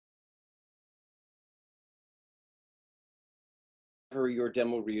your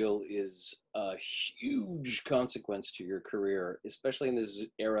demo reel is a huge consequence to your career, especially in this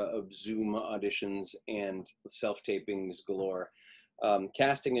era of Zoom auditions and self-tapings galore.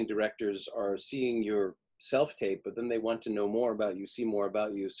 Casting and directors are seeing your self-tape, but then they want to know more about you, see more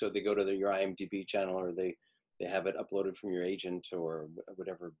about you, so they go to your IMDb channel, or they have it uploaded from your agent or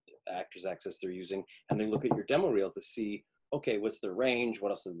whatever Actors Access they're using, and they look at your demo reel to see, okay, what's their range?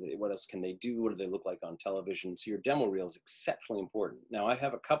 What else can they do? What do they look like on television? So your demo reel is exceptionally important. Now, I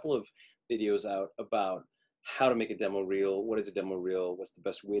have a couple of videos out about how to make a demo reel. What is a demo reel? What's the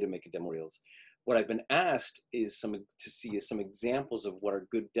best way to make a demo reels? What I've been asked is some examples of what are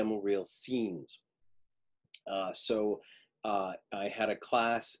good demo reel scenes. I had a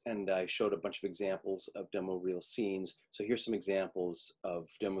class and I showed a bunch of examples of demo reel scenes. So here's some examples of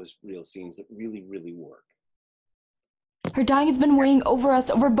demo reel scenes that really, really work. Her dying has been weighing over us,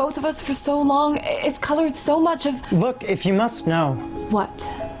 over both of us for so long. It's colored so much of... Look, if you must know... What?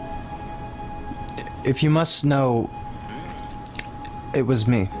 If you must know... It was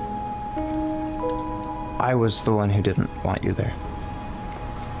me. I was the one who didn't want you there.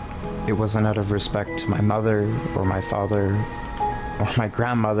 It wasn't out of respect to my mother, or my father, or my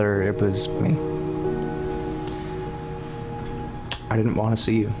grandmother. It was me. I didn't want to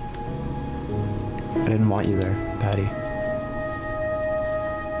see you. I didn't want you there, Patty.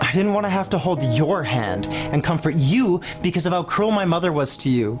 I didn't want to have to hold your hand and comfort you because of how cruel my mother was to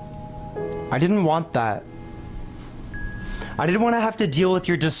you. I didn't want that. I didn't want to have to deal with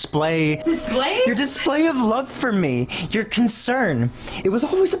your display. Display? Your display of love for me. Your concern. It was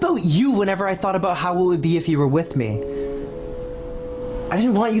always about you whenever I thought about how it would be if you were with me. I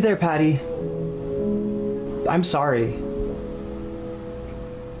didn't want you there, Patty. I'm sorry.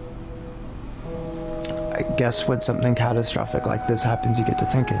 I guess when something catastrophic like this happens, you get to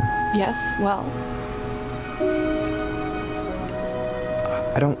thinking. Yes, well...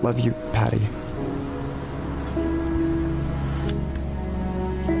 I don't love you, Patty.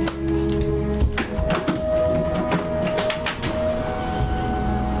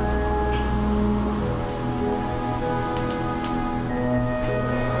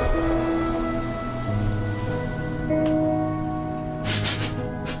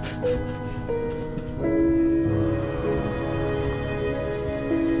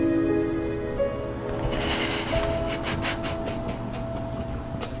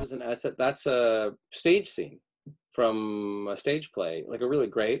 That's a stage scene from a stage play, like a really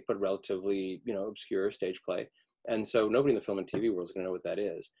great but relatively, obscure stage play. And so nobody in the film and TV world is going to know what that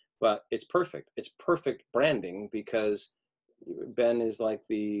is. But it's perfect. It's perfect branding because Ben is like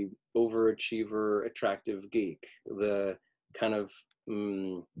the overachiever, attractive geek, the kind of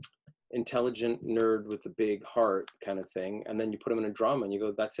intelligent nerd with the big heart kind of thing. And then you put him in a drama and you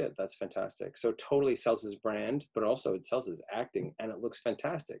go, that's it. That's fantastic. So it totally sells his brand, but also it sells his acting and it looks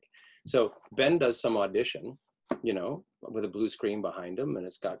fantastic. So Ben does some audition, with a blue screen behind him and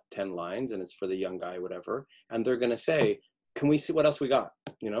it's got 10 lines and it's for the young guy, whatever. And they're going to say, can we see what else we got?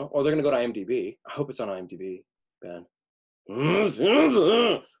 Or they're going to go to IMDb. I hope it's on IMDb, Ben.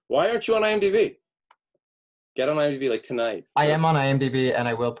 Why aren't you on IMDb? Get on IMDb like tonight. I am on IMDb and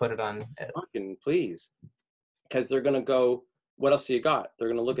I will put it on. Fucking please. Because they're going to go, what else do you got? They're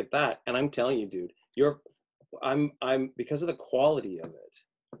going to look at that. And I'm telling you, dude, I'm because of the quality of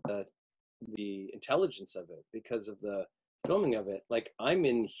it, the intelligence of it, because of the filming of it, like I'm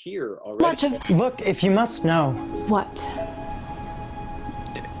in here already. Look, if you must know. What?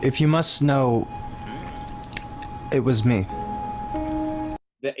 If you must know, it was me.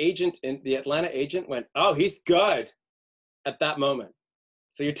 The agent, the Atlanta agent went, oh, he's good at that moment.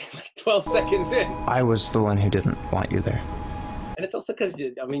 So you're like 12 seconds in. I was the one who didn't want you there. And it's also because,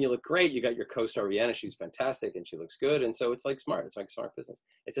 you look great. You got your co-star Rihanna. She's fantastic and she looks good. And so it's like smart. It's like smart business.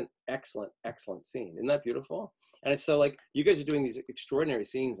 It's an excellent, excellent scene. Isn't that beautiful? And it's so like, you guys are doing these extraordinary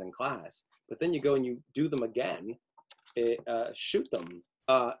scenes in class, but then you go and you do them again, shoot them.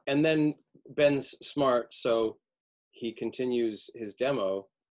 And then Ben's smart. So he continues his demo.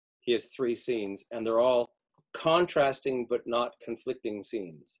 He has 3 scenes and they're all contrasting, but not conflicting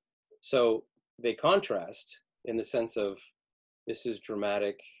scenes. So they contrast in the sense of, this is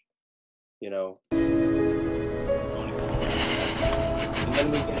dramatic, And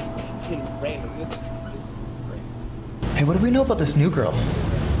then we get in random. This is great. Hey, what do we know about this new girl?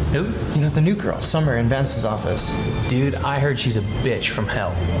 Who? The new girl, Summer in Vance's office. Dude, I heard she's a bitch from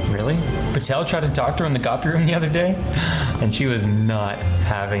hell. Really? Patel tried to talk to her in the copy room the other day, and she was not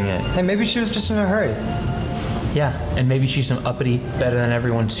having it. Hey, maybe she was just in a hurry. Yeah, and maybe she's some uppity, better than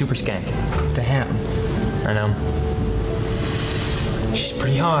everyone super skank. Damn. I know. She's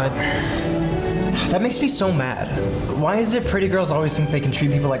pretty hot. That makes me so mad. Why is it pretty girls always think they can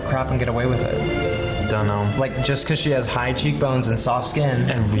treat people like crap and get away with it? Dunno. Like, just because she has high cheekbones and soft skin.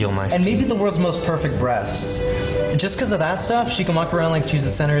 And real nice And teeth. maybe the world's most perfect breasts. Just because of that stuff, she can walk around like she's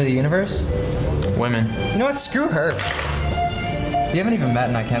the center of the universe? Women. You know what? Screw her. We haven't even met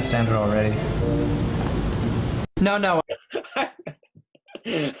and I can't stand it already. No.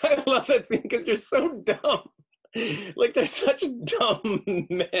 I love that scene because you're so dumb. Like, they're such dumb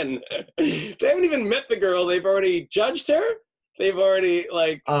men. They haven't even met the girl. They've already judged her. They've already,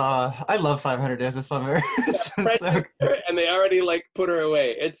 like... I love 500 Days of Summer. And they already, like, put her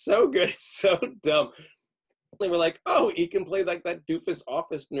away. It's so good. It's so dumb. They were like, oh, he can play, like, that doofus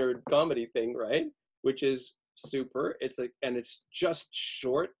office nerd comedy thing, right? Which is super. It's, like, and it's just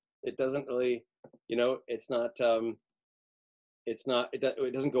short. It doesn't really, you know, it's not...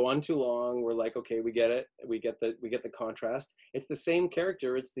 it doesn't go on too long. We're like, okay, we get it. We get the contrast. It's the same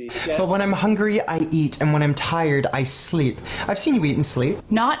character. It's the... But when I'm hungry, I eat, and when I'm tired, I sleep. I've seen you eat and sleep.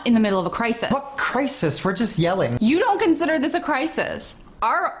 Not in the middle of a crisis. What crisis? We're just yelling. You don't consider this a crisis.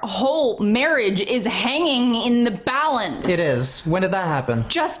 Our whole marriage is hanging in the balance. It is. When did that happen?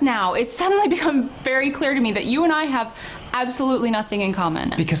 Just now, it's suddenly become very clear to me that you and I have absolutely nothing in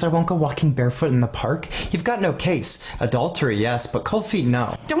common. Because I won't go walking barefoot in the park? You've got no case. Adultery, yes, but cold feet,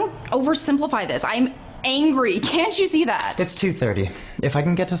 no. Don't oversimplify this. I'm angry. Can't you see that? It's 2:30. If I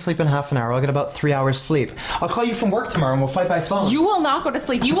can get to sleep in half an hour, I'll get about 3 hours sleep. I'll call you from work tomorrow and we'll fight by phone. You will not go to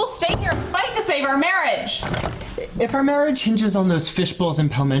sleep. You will stay here and fight to save our marriage. If our marriage hinges on those fish bowls in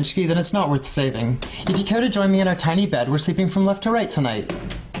Pelmenchki, then it's not worth saving. If you care to join me in our tiny bed, we're sleeping from left to right tonight.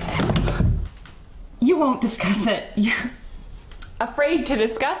 You won't discuss it. You're afraid to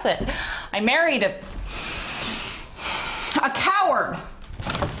discuss it. I married a coward.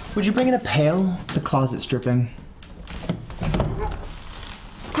 Would you bring in a pail? The closet's dripping.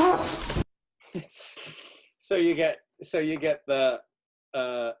 So you get the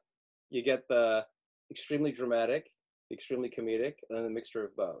extremely dramatic, extremely comedic, and then a mixture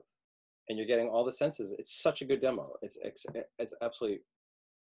of both, and you're getting all the senses. It's such a good demo. It's absolutely.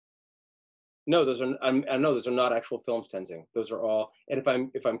 No, those are. I know those are not actual films, Tenzing. Those are all. And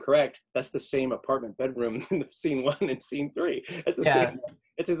if I'm correct, that's the same apartment bedroom in scene 1 and scene 3. It's the same.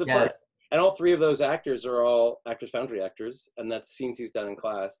 It's his apartment. And all 3 of those actors are all Actors Foundry actors, and that's scenes he's done in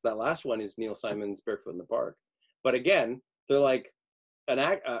class. That last one is Neil Simon's Barefoot in the Park. But again, they're like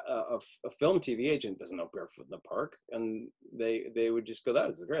a film TV agent doesn't know Barefoot in the Park, and they would just go, that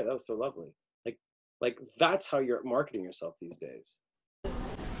was great, that was so lovely. Like that's how you're marketing yourself these days.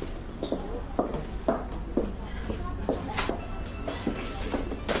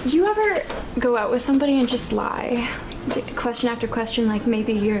 Do you ever go out with somebody and just lie? Question after question, like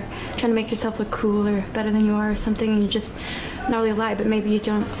maybe you're trying to make yourself look cool or better than you are or something, and you just not really lie, but maybe you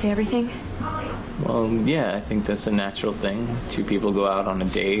don't say everything? Well, yeah, I think that's a natural thing. 2 people go out on a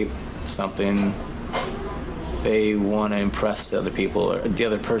date, something, they want to impress the other people or the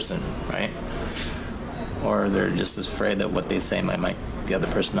other person, right? Or they're just afraid that what they say might make the other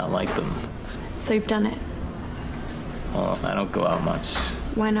person not like them. So you've done it? Well, I don't go out much.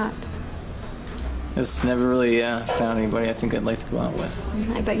 Why not? Just never really found anybody I think I'd like to go out with.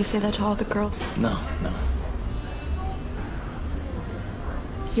 I bet you say that to all the girls. No.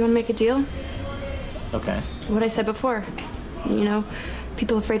 You want to make a deal? Okay. What I said before. You know,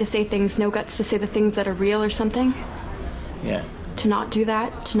 people afraid to say things, no guts to say the things that are real or something. Yeah. To not do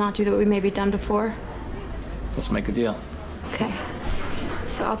what we maybe done before. Let's make a deal. Okay.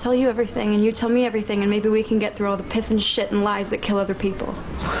 So I'll tell you everything, and you tell me everything, and maybe we can get through all the piss and shit and lies that kill other people.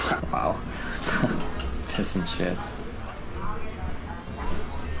 Wow. Piss and shit.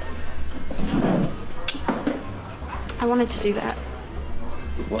 I wanted to do that.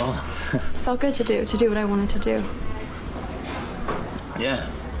 Well. Felt good to do what I wanted to do. Yeah.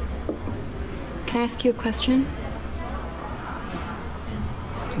 Can I ask you a question?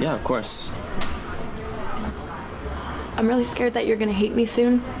 Yeah, of course. I'm really scared that you're gonna hate me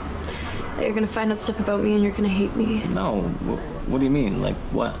soon. That you're gonna find out stuff about me and you're gonna hate me. No, what do you mean? Like,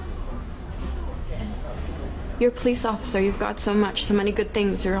 what? You're a police officer. You've got so many good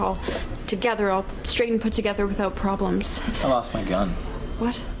things. You're all together, all straight and put together without problems. I lost my gun.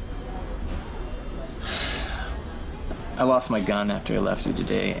 What? I lost my gun after I left you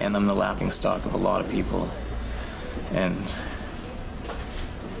today, and I'm the laughingstock of a lot of people. And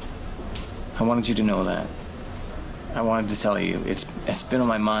I wanted you to know that. I wanted to tell you, it's been on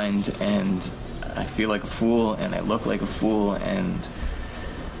my mind, and I feel like a fool, and I look like a fool, and...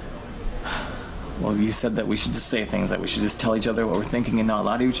 Well, you said that we should just say things, that we should just tell each other what we're thinking and not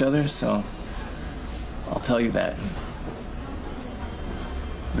lie to each other, so... I'll tell you that.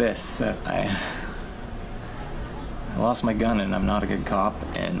 That I lost my gun and I'm not a good cop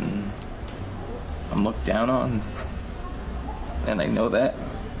and I'm looked down on. And I know that.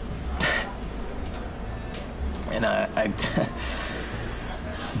 And I'm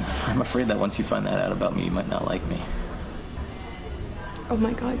afraid that once you find that out about me, you might not like me. Oh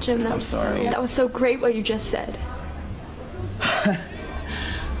my God, Jim, I'm sorry. That was so great what you just said.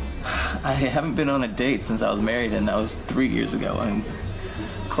 I haven't been on a date since I was married, and that was 3 years ago. And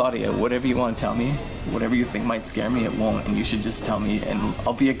Claudia, whatever you want to tell me, whatever you think might scare me, it won't. And you should just tell me, and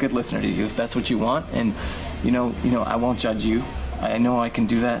I'll be a good listener to you if that's what you want. And you know, I won't judge you. I know I can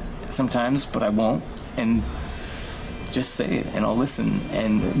do that sometimes, but I won't. And just say it, and I'll listen.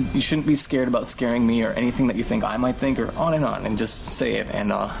 And you shouldn't be scared about scaring me or anything that you think I might think, or on. And just say it,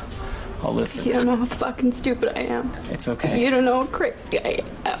 and I'll listen. You don't know how fucking stupid I am. It's okay. You don't know how crazy I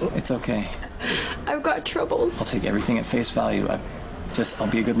am. It's okay. I've got troubles. I'll take everything at face value.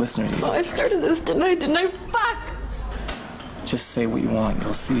 I'll be a good listener to you. Oh, I started this, didn't I? Fuck! Just say what you want,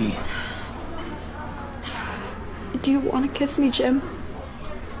 you'll see. Do you want to kiss me, Jim?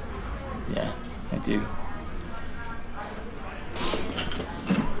 Yeah, I do.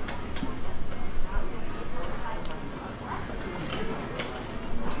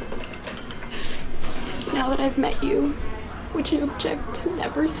 Now that I've met you, would you object to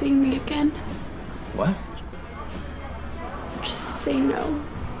never seeing me again? What? Just say no.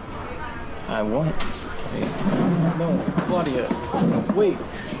 I won't say no. Claudia, wait.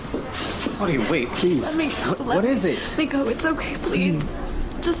 Claudia, wait, please. What is it? Let me go. It's okay, please.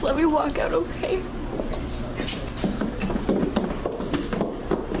 Just let me walk out, okay?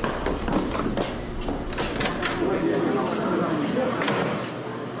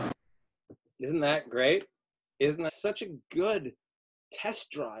 Isn't that great? Isn't that such a good test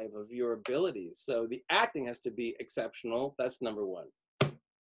drive of your abilities? So the acting has to be exceptional. That's number one.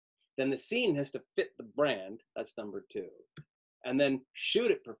 Then the scene has to fit the brand. That's number two. And then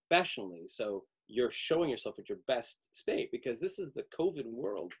shoot it professionally. So you're showing yourself at your best state, because this is the COVID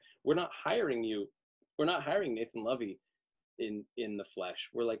world. We're not hiring you. We're not hiring Nathan Lovey in the flesh.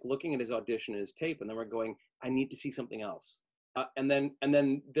 We're like looking at his audition and his tape, and then we're going, I need to see something else. And then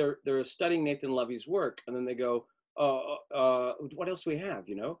they're studying Nathan Lovey's work, and then they go, what else do we have,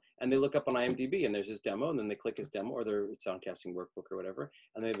 you know? And they look up on IMDb, and there's his demo, and then they click his demo, or their soundcasting workbook or whatever,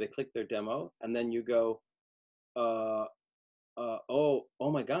 and they click their demo, and then you go, oh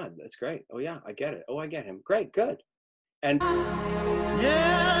my God, that's great. Oh yeah, I get it. Oh, I get him. Great, good. And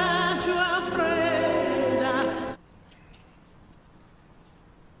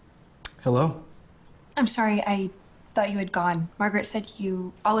Hello? I'm sorry, I thought you had gone. Margaret said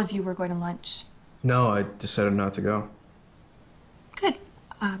all of you were going to lunch. No, I decided not to go. Good.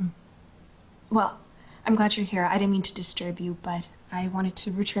 Well, I'm glad you're here. I didn't mean to disturb you, but I wanted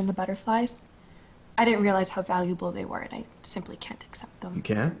to return the butterflies. I didn't realize how valuable they were, and I simply can't accept them. You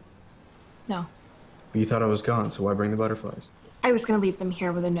can't? No. But you thought I was gone, so why bring the butterflies? I was going to leave them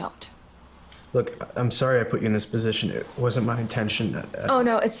here with a note. Look, I'm sorry I put you in this position. It wasn't my intention. Oh,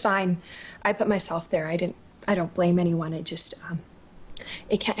 no, it's fine. I put myself there. I don't blame anyone. It just,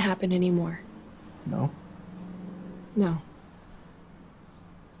 it can't happen anymore. No? No.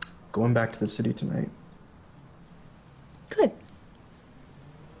 Going back to the city tonight. Good.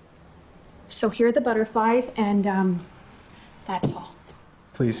 So here are the butterflies, and, that's all.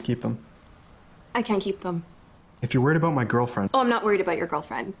 Please keep them. I can't keep them. If you're worried about my girlfriend... Oh, I'm not worried about your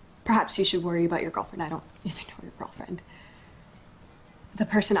girlfriend. Perhaps you should worry about your girlfriend. I don't even know your girlfriend. The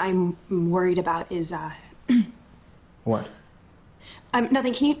person I'm worried about is, What?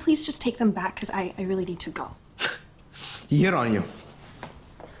 Nothing. Can you please just take them back? Because I really need to go. He hit on you.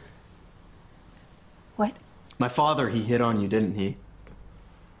 What? My father, he hit on you, didn't he?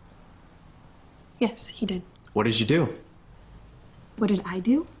 Yes, he did. What did you do? What did I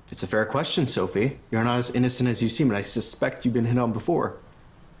do? It's a fair question, Sophie. You're not as innocent as you seem, and I suspect you've been hit on before.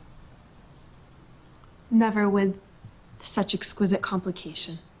 Never with such exquisite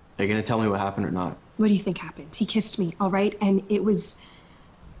complication. Are you gonna tell me what happened or not? What do you think happened? He kissed me, all right? And it was...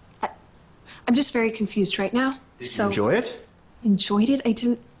 I'm just very confused right now. Did you enjoy it? Enjoyed it? I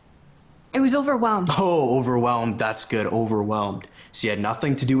didn't... I was overwhelmed. Oh, overwhelmed. That's good. Overwhelmed. So you had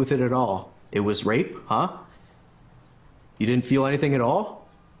nothing to do with it at all. It was rape, huh? You didn't feel anything at all?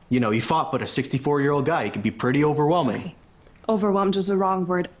 You know, you fought but a 64-year-old guy. It could be pretty overwhelming. Okay. Overwhelmed was the wrong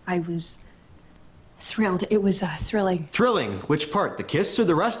word. I was thrilled. It was thrilling. Thrilling? Which part? The kiss or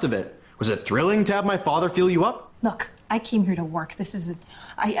the rest of it? Was it thrilling to have my father feel you up? Look, I came here to work. This is...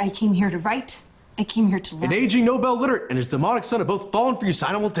 I came here to write. I came here to learn. An aging Nobel literate and his demonic son have both fallen for you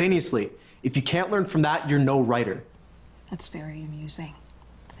simultaneously. If you can't learn from that, you're no writer. That's very amusing.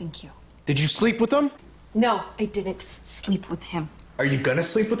 Thank you. Did you sleep with him? No, I didn't sleep with him. Are you gonna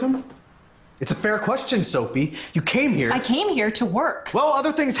sleep with him? It's a fair question, Sophie. You came here. I came here to work. Well,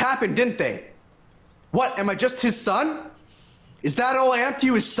 other things happened, didn't they? What, am I just his son? Is that all I am to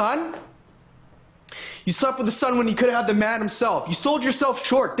you, his son? You slept with the son when you could have had the man himself. You sold yourself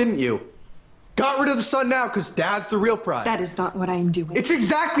short, didn't you? Got rid of the son now because dad's the real prize. That is not what I am doing. It's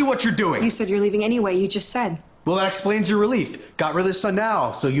exactly what you're doing. You said you're leaving anyway, you just said. Well, that explains your relief. Got rid of the son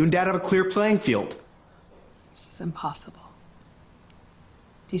now, so you and dad have a clear playing field. This is impossible.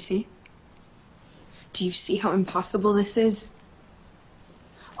 Do you see? Do you see how impossible this is?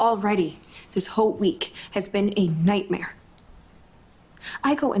 Already, this whole week has been a nightmare.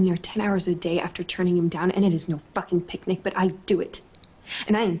 I go in there 10 hours a day after turning him down, and it is no fucking picnic, but I do it.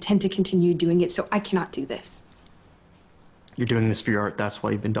 And I intend to continue doing it, so I cannot do this. You're doing this for your art. That's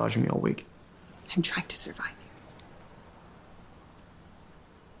why you've been dodging me all week. I'm trying to survive here.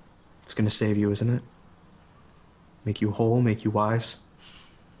 It's gonna save you, isn't it? Make you whole, make you wise.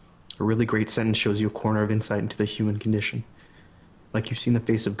 A really great sentence shows you a corner of insight into the human condition. Like you've seen the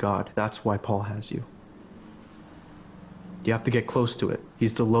face of God. That's why Paul has you. You have to get close to it.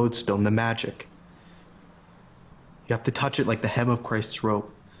 He's the lodestone, the magic. You have to touch it like the hem of Christ's robe.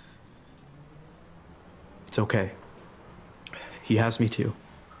 It's okay. He has me too.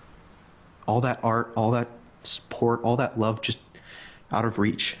 All that art, all that support, all that love just out of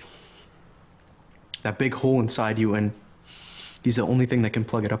reach. That big hole inside you, and he's the only thing that can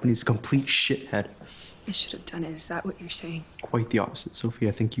plug it up, and he's a complete shithead. I should have done it. Is that what you're saying? Quite the opposite, Sophie.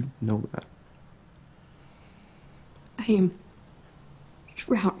 I think you know that. I am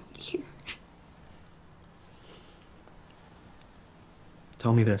drowning here.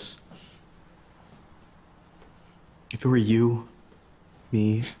 Tell me this. If it were you,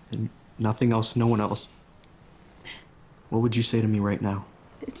 me, and nothing else, no one else, what would you say to me right now?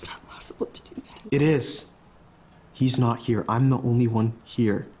 It's not possible to do that. It is. He's not here. I'm the only one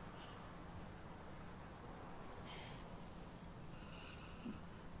here.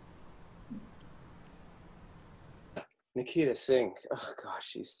 Nikita Singh. Oh gosh,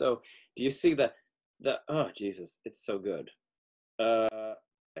 she's so. Do you see the? Oh Jesus, it's so good.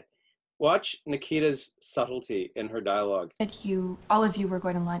 Watch Nikita's subtlety in her dialogue. Said all of you were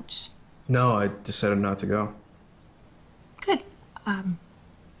going to lunch. No, I decided not to go. Good.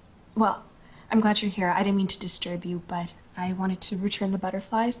 Well, I'm glad you're here. I didn't mean to disturb you, but I wanted to return the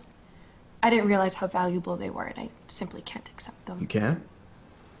butterflies. I didn't realize how valuable they were, and I simply can't accept them. You can't?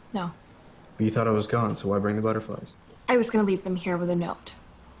 No. But you thought I was gone, so why bring the butterflies? I was going to leave them here with a note.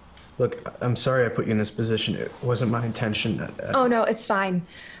 Look, I'm sorry I put you in this position. It wasn't my intention. Oh, no, it's fine.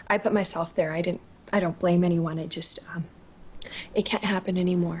 I put myself there. I don't blame anyone. It just, it can't happen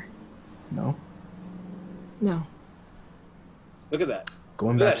anymore. No? No. Look at that.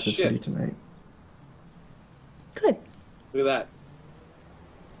 Going Look at back that to the shit. city tonight. Good. Look at that.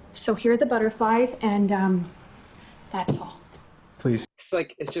 So here are the butterflies, and, that's all. Please.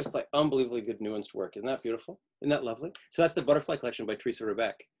 It's just like unbelievably good nuanced work. Isn't that beautiful? Isn't that lovely? So that's the Butterfly Collection by Teresa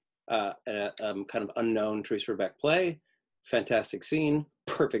Rebeck. A kind of unknown Teresa Rebeck play. Fantastic scene.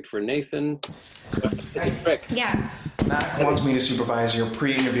 Perfect for Nathan. It's a trick. Yeah. Matt wants me to supervise your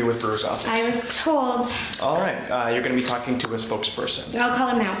pre-interview with Brewer's office. I was told. All right, you're going to be talking to a spokesperson. I'll call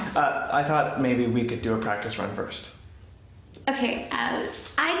him now. I thought maybe we could do a practice run first. Okay,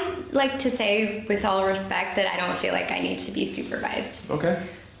 I'd like to say, with all respect, that I don't feel like I need to be supervised. Okay.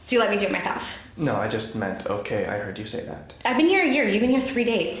 So you let me do it myself. No, I just meant okay, I heard you say that. I've been here a year. You've been here 3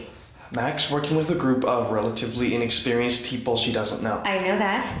 days. Mac's working with a group of relatively inexperienced people she doesn't know. I know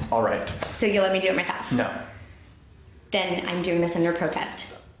that. All right. So you let me do it myself? No. Then I'm doing this under protest.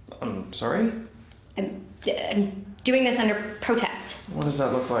 I'm sorry? I'm doing this under protest. What does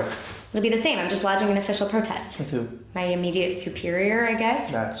that look like? It'll be the same. I'm just lodging an official protest. With who? My immediate superior, I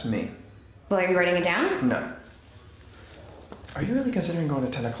guess. That's me. Well, are you writing it down? No. Are you really considering going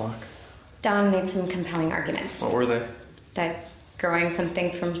to 10 o'clock? Don made some compelling arguments. What were they? That growing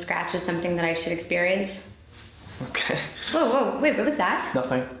something from scratch is something that I should experience. Okay. Whoa, wait, what was that?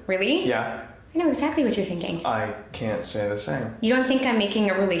 Nothing. Really? Yeah. I know exactly what you're thinking. I can't say the same. You don't think I'm making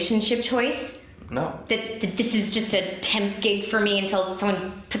a relationship choice? No. That this is just a temp gig for me until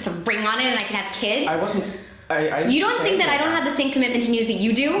someone puts a ring on it and I can have kids? I wasn't... I You don't think that I don't have the same commitment to news that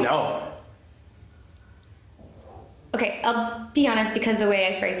you do? No. Okay, I'll be honest, because the way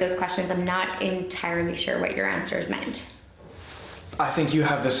I phrase those questions, I'm not entirely sure what your answers meant. I think you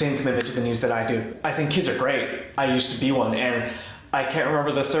have the same commitment to the news that I do. I think kids are great. I used to be one, and I can't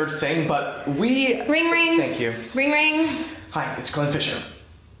remember the third thing, but we... Ring, ring. Thank you. Ring, ring. Hi, it's Glenn Fisher.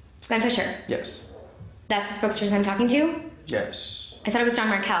 Glenn Fisher. Yes. That's the spokesperson I'm talking to? Yes. I thought it was John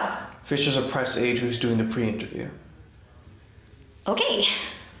Markell. Fisher's a press aide who's doing the pre-interview. Okay.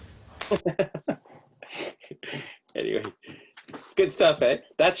 Anyway, good stuff, eh?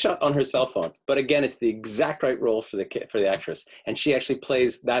 That's shot on her cell phone, but again, it's the exact right role for the actress, and she actually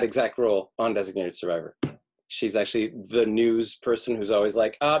plays that exact role on Designated Survivor. She's actually the news person who's always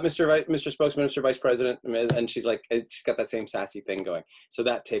like, Mr. Spokesman, Mr. Vice President, and she's like, she's got that same sassy thing going. So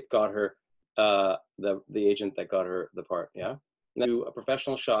that tape got her the agent that got her the part. Yeah, now do a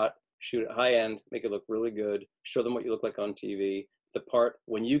professional shot, shoot it high end, make it look really good, show them what you look like on TV. The part,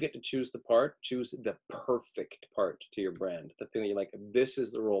 when you get to choose the part, choose the perfect part to your brand. The thing that you're like, this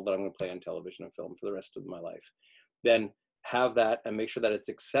is the role that I'm going to play on television and film for the rest of my life. Then have that and make sure that it's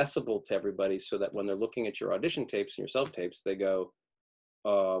accessible to everybody so that when they're looking at your audition tapes and your self-tapes, they go,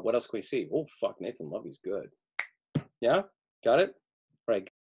 what else can we see? Oh, fuck, Nathan Lovey's good. Yeah? Got it?